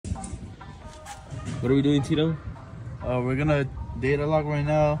What are we doing, Tito? We're gonna data log right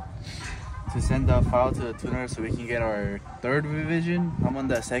now to send the file to the tuner so we can get our third revision. I'm on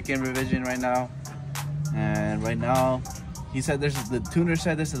the second revision right now, and right now he said the tuner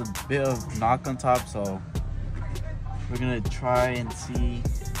said there's a bit of knock on top, so we're gonna try and see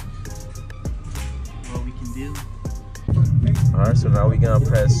what we can do. All right, so now we're gonna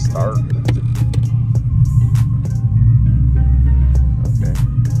press start. Okay.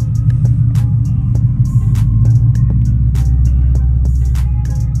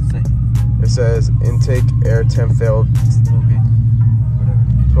 It says intake air temp failed. Okay.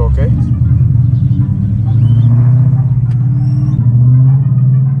 Whatever. Okay.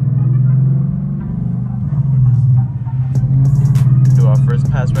 Do our first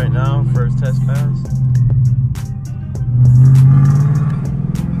pass right now. First test pass.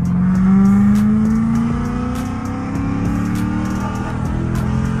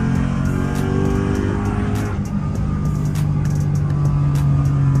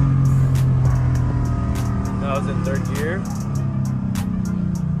 In third gear.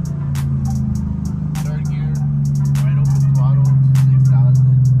 Third gear, right open throttle, 6,000.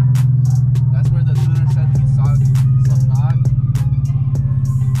 That's where the tuner said he saw some knock. And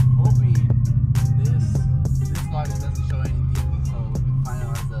hoping this log doesn't show anything, so we can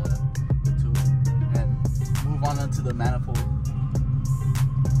finalize the tune and move on to the manifold.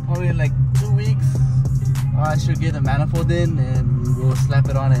 Probably in like 2 weeks, I should get the manifold in and we'll slap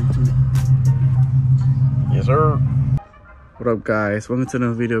it on and tune it. Yes, sir. What up, guys? Welcome to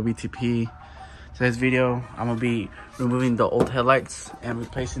another video of B.T.P. Today's video, I'm gonna be removing the old headlights and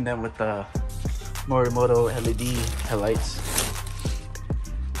replacing them with the Morimoto LED headlights.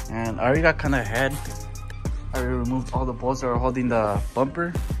 And I already got kind of ahead. I already removed all the bolts that are holding the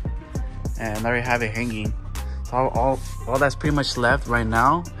bumper, and I already have it hanging. So all that's pretty much left right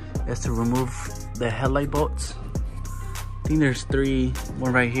now is to remove the headlight bolts. I think there's 3,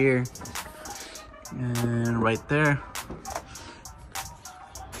 one right here and right there.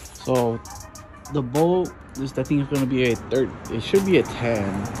 So the bolt, I think it's gonna be a it should be a 10.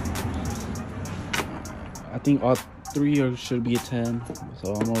 I think all 3 should be a 10.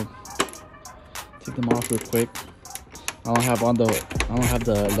 So I'm gonna take them off real quick. I don't have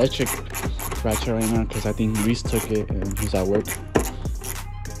the electric ratchet right now because I think Reese took it and he's at work.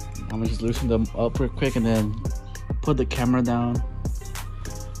 I'm gonna just loosen them up real quick and then put the camera down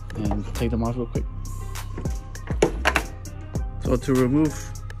and take them off real quick. So to remove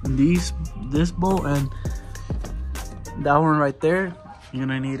this bolt and that one right there, you're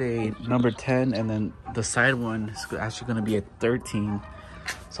gonna need a number 10, and then the side one is actually gonna be a 13.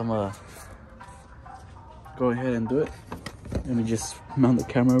 So I'm gonna go ahead and do it. Let me just mount the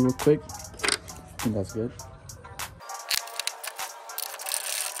camera real quick. I think that's good.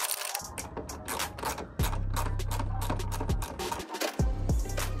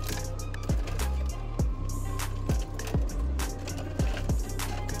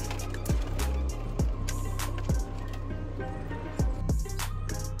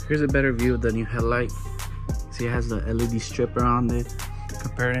 Here's a better view of the new headlight. See, it has the LED strip around it.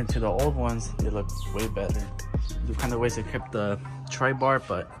 Comparing it to the old ones, it looks way better. The kind of ways they kept the tri-bar,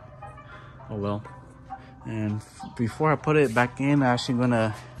 but oh well. And before I put it back in, I'm actually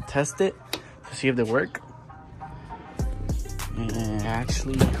gonna test it to see if they work. And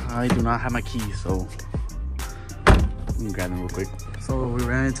actually, I do not have my keys, so let me grab them real quick. So we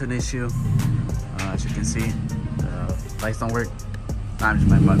ran into an issue. As you can see, the lights don't work. I'm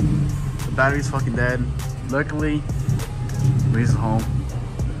just my butt. The battery's fucking dead. Luckily, Reese is home.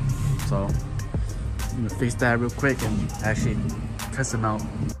 So I'm gonna fix that real quick and actually test them out.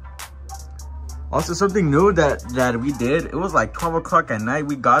 Also, something new that we did, it was like 12 o'clock at night.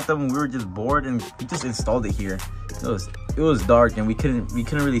 We got them, we were just bored, and we just installed it here. It was dark and we couldn't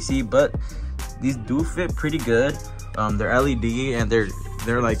really see, but these do fit pretty good. They're LED and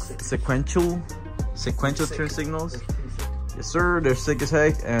they're like sequential turn signals. Yes sir, they're sick as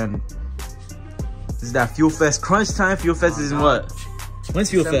heck. And this is that Fuel Fest crunch time. Fuel Fest is in what? When's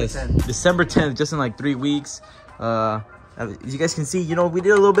Fuel Fest? 10th. December 10th, just in like 3 weeks. As you guys can see, you know, we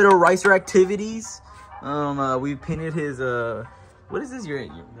did a little bit of ricer activities. We painted his what is this? Your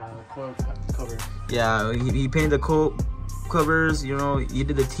Coil cover. Yeah, he painted the coil covers. You know, he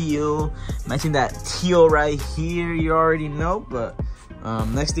did the teal, matching that teal right here. You already know, but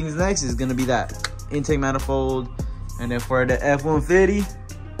next is gonna be that intake manifold. And then for the F-150,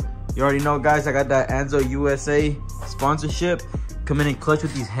 you already know, guys, I got that Anzo USA sponsorship coming in clutch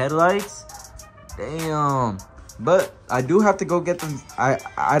with these headlights. Damn. But I do have to go get them.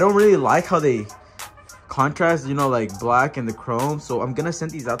 I don't really like how they contrast, you know, like black and the chrome. So I'm gonna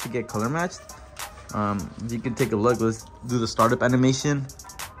send these out to get color matched. You can take a look. Let's do the startup animation.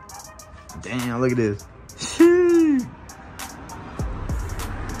 Damn, look at this.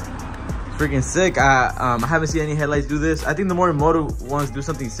 Freaking sick. I haven't seen any headlights do this. I think the Morimoto ones do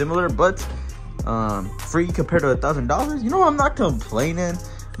something similar, but free compared to $1,000. You know, I'm not complaining.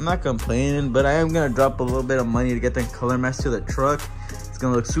 But I am gonna drop a little bit of money to get the color match to the truck. It's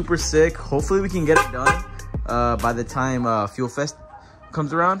gonna look super sick. Hopefully we can get it done by the time Fuel Fest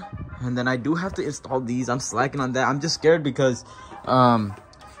comes around. And then I do have to install these. I'm slacking on that. I'm just scared because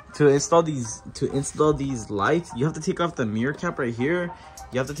to install these lights, you have to take off the mirror cap right here.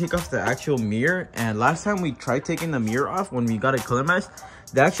 You have to take off the actual mirror. And last time we tried taking the mirror off when we got a color match,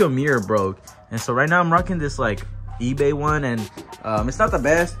 the actual mirror broke. And so right now I'm rocking this like eBay one, and it's not the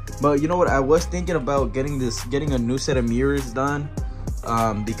best, but you know what, I was thinking about getting a new set of mirrors done,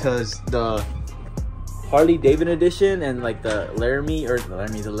 because the Harley Davidson edition and like the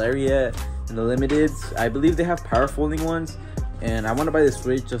the Lariat and the Limiteds, I believe they have power folding ones, and I want to buy the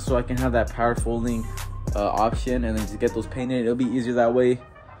Switch just so I can have that power folding option and then just get those painted. It'll be easier that way,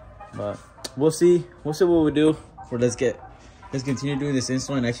 but we'll see what we do. Let's continue doing this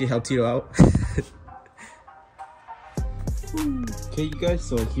install and actually help Tito out. Okay, you guys,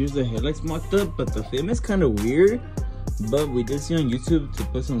 so here's the headlights mocked up, but the film is kind of weird. But we did see on YouTube to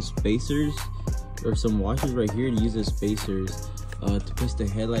put some spacers or some washers right here to use as spacers to push the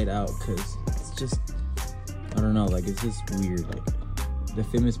headlight out, because it's just, I don't know, like it's just weird. Like the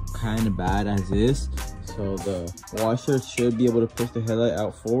film is kind of bad as is, so the washer should be able to push the headlight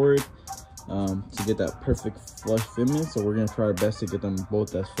out forward to get that perfect flush fitment. So we're gonna try our best to get them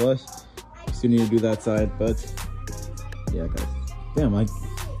both as flush. Still need to do that side, but yeah, guys. Damn, I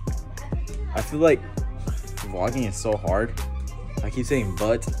feel like vlogging is so hard. I keep saying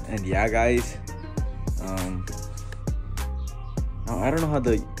but and yeah, guys. I don't know how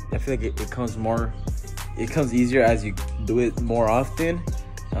I feel like it comes easier as you do it more often,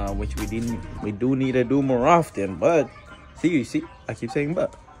 which we do need to do more often. But you see, I keep saying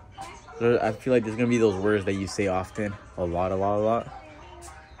but. So I feel like there's gonna be those words that you say often, a lot.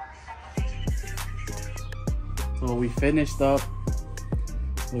 So we finished up.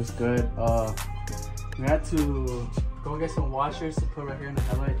 Looks good. We had to go get some washers to put right here in the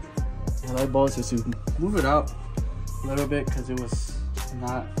headlight bulbs, just to move it out a little bit, because it was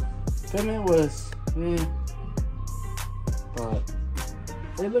not, fitment was but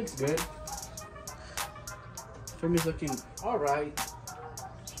it looks good. Fitment's looking all right.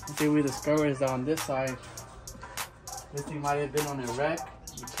 The thing we discovered is that on this side, this thing might have been on a wreck,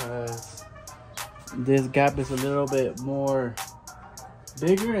 because this gap is a little bit more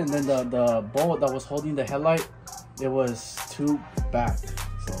bigger, and then the bolt that was holding the headlight, it was too back,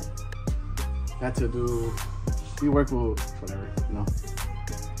 so had to we work with whatever, you know.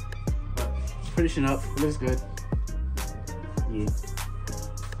 But finishing up, it looks good. Yeah.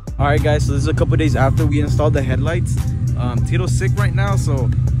 All right, guys, so this is a couple days after we installed the headlights. Tito's sick right now, so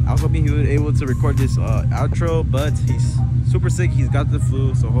I was hoping he was able to record this outro, but he's super sick. He's got the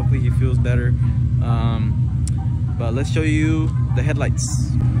flu, so hopefully he feels better. But let's show you the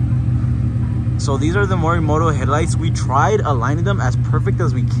headlights. So these are the Morimoto headlights. We tried aligning them as perfect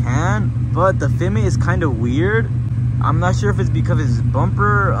as we can, but the fitment is kind of weird. I'm not sure if it's because of his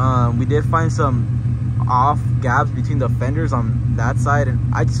bumper. We did find some off gaps between the fenders on that side, and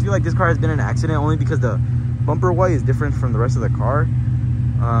I just feel like this car has been in an accident only because the bumper white is different from the rest of the car.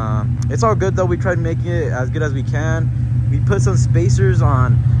 It's all good though. We tried making it as good as we can. We put some spacers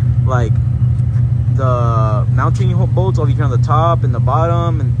on like the mounting bolts over here on the top and the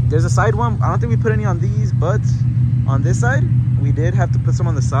bottom, and there's a side one. I don't think we put any on these, but on this side we did have to put some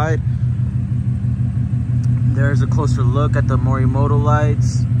on the side. There's a closer look at the Morimoto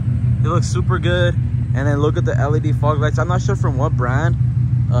lights. They look super good. And then look at the LED fog lights. I'm not sure from what brand.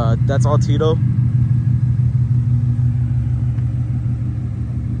 That's all Tito.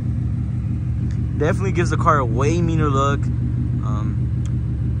 Definitely gives the car a way meaner look.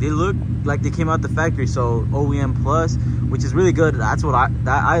 They look like they came out the factory, so OEM plus, which is really good. That's what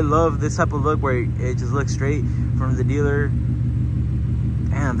I love, this type of look where it just looks straight from the dealer.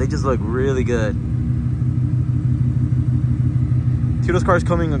 Damn, they just look really good. Tito's car is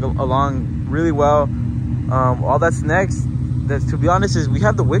coming along really well. All that's next, to be honest, is we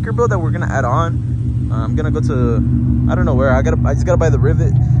have the wicker build that we're gonna add on. I'm gonna go to, I don't know where. I just gotta buy the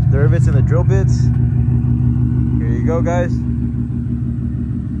rivets and the drill bits. Here you go, guys.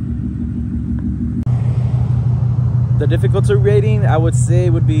 The difficulty rating, I would say,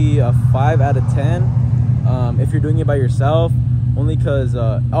 would be a 5 out of 10 if you're doing it by yourself. Only because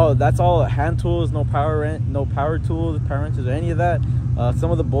oh, that's all hand tools, no power tools, power wrenches, or any of that.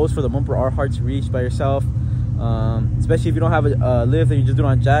 Some of the bolts for the bumper are hard to reach by yourself, especially if you don't have a lift and you just do it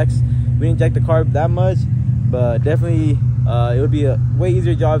on jacks. We didn't jack the car that much, but definitely it would be a way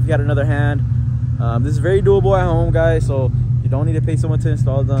easier job if you had another hand. This is very doable at home, guys, so you don't need to pay someone to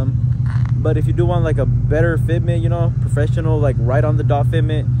install them. But if you do want like a better fitment, you know, professional, like right on the dot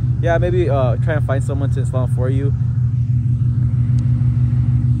fitment, yeah, maybe try and find someone to install them for you.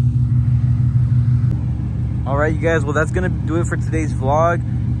 All right, you guys, well, that's gonna do it for today's vlog.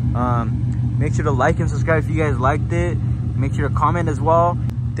 Make sure to like and subscribe if you guys liked it. Make sure to comment as well.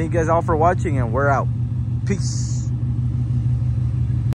 Thank you guys all for watching, and we're out. Peace.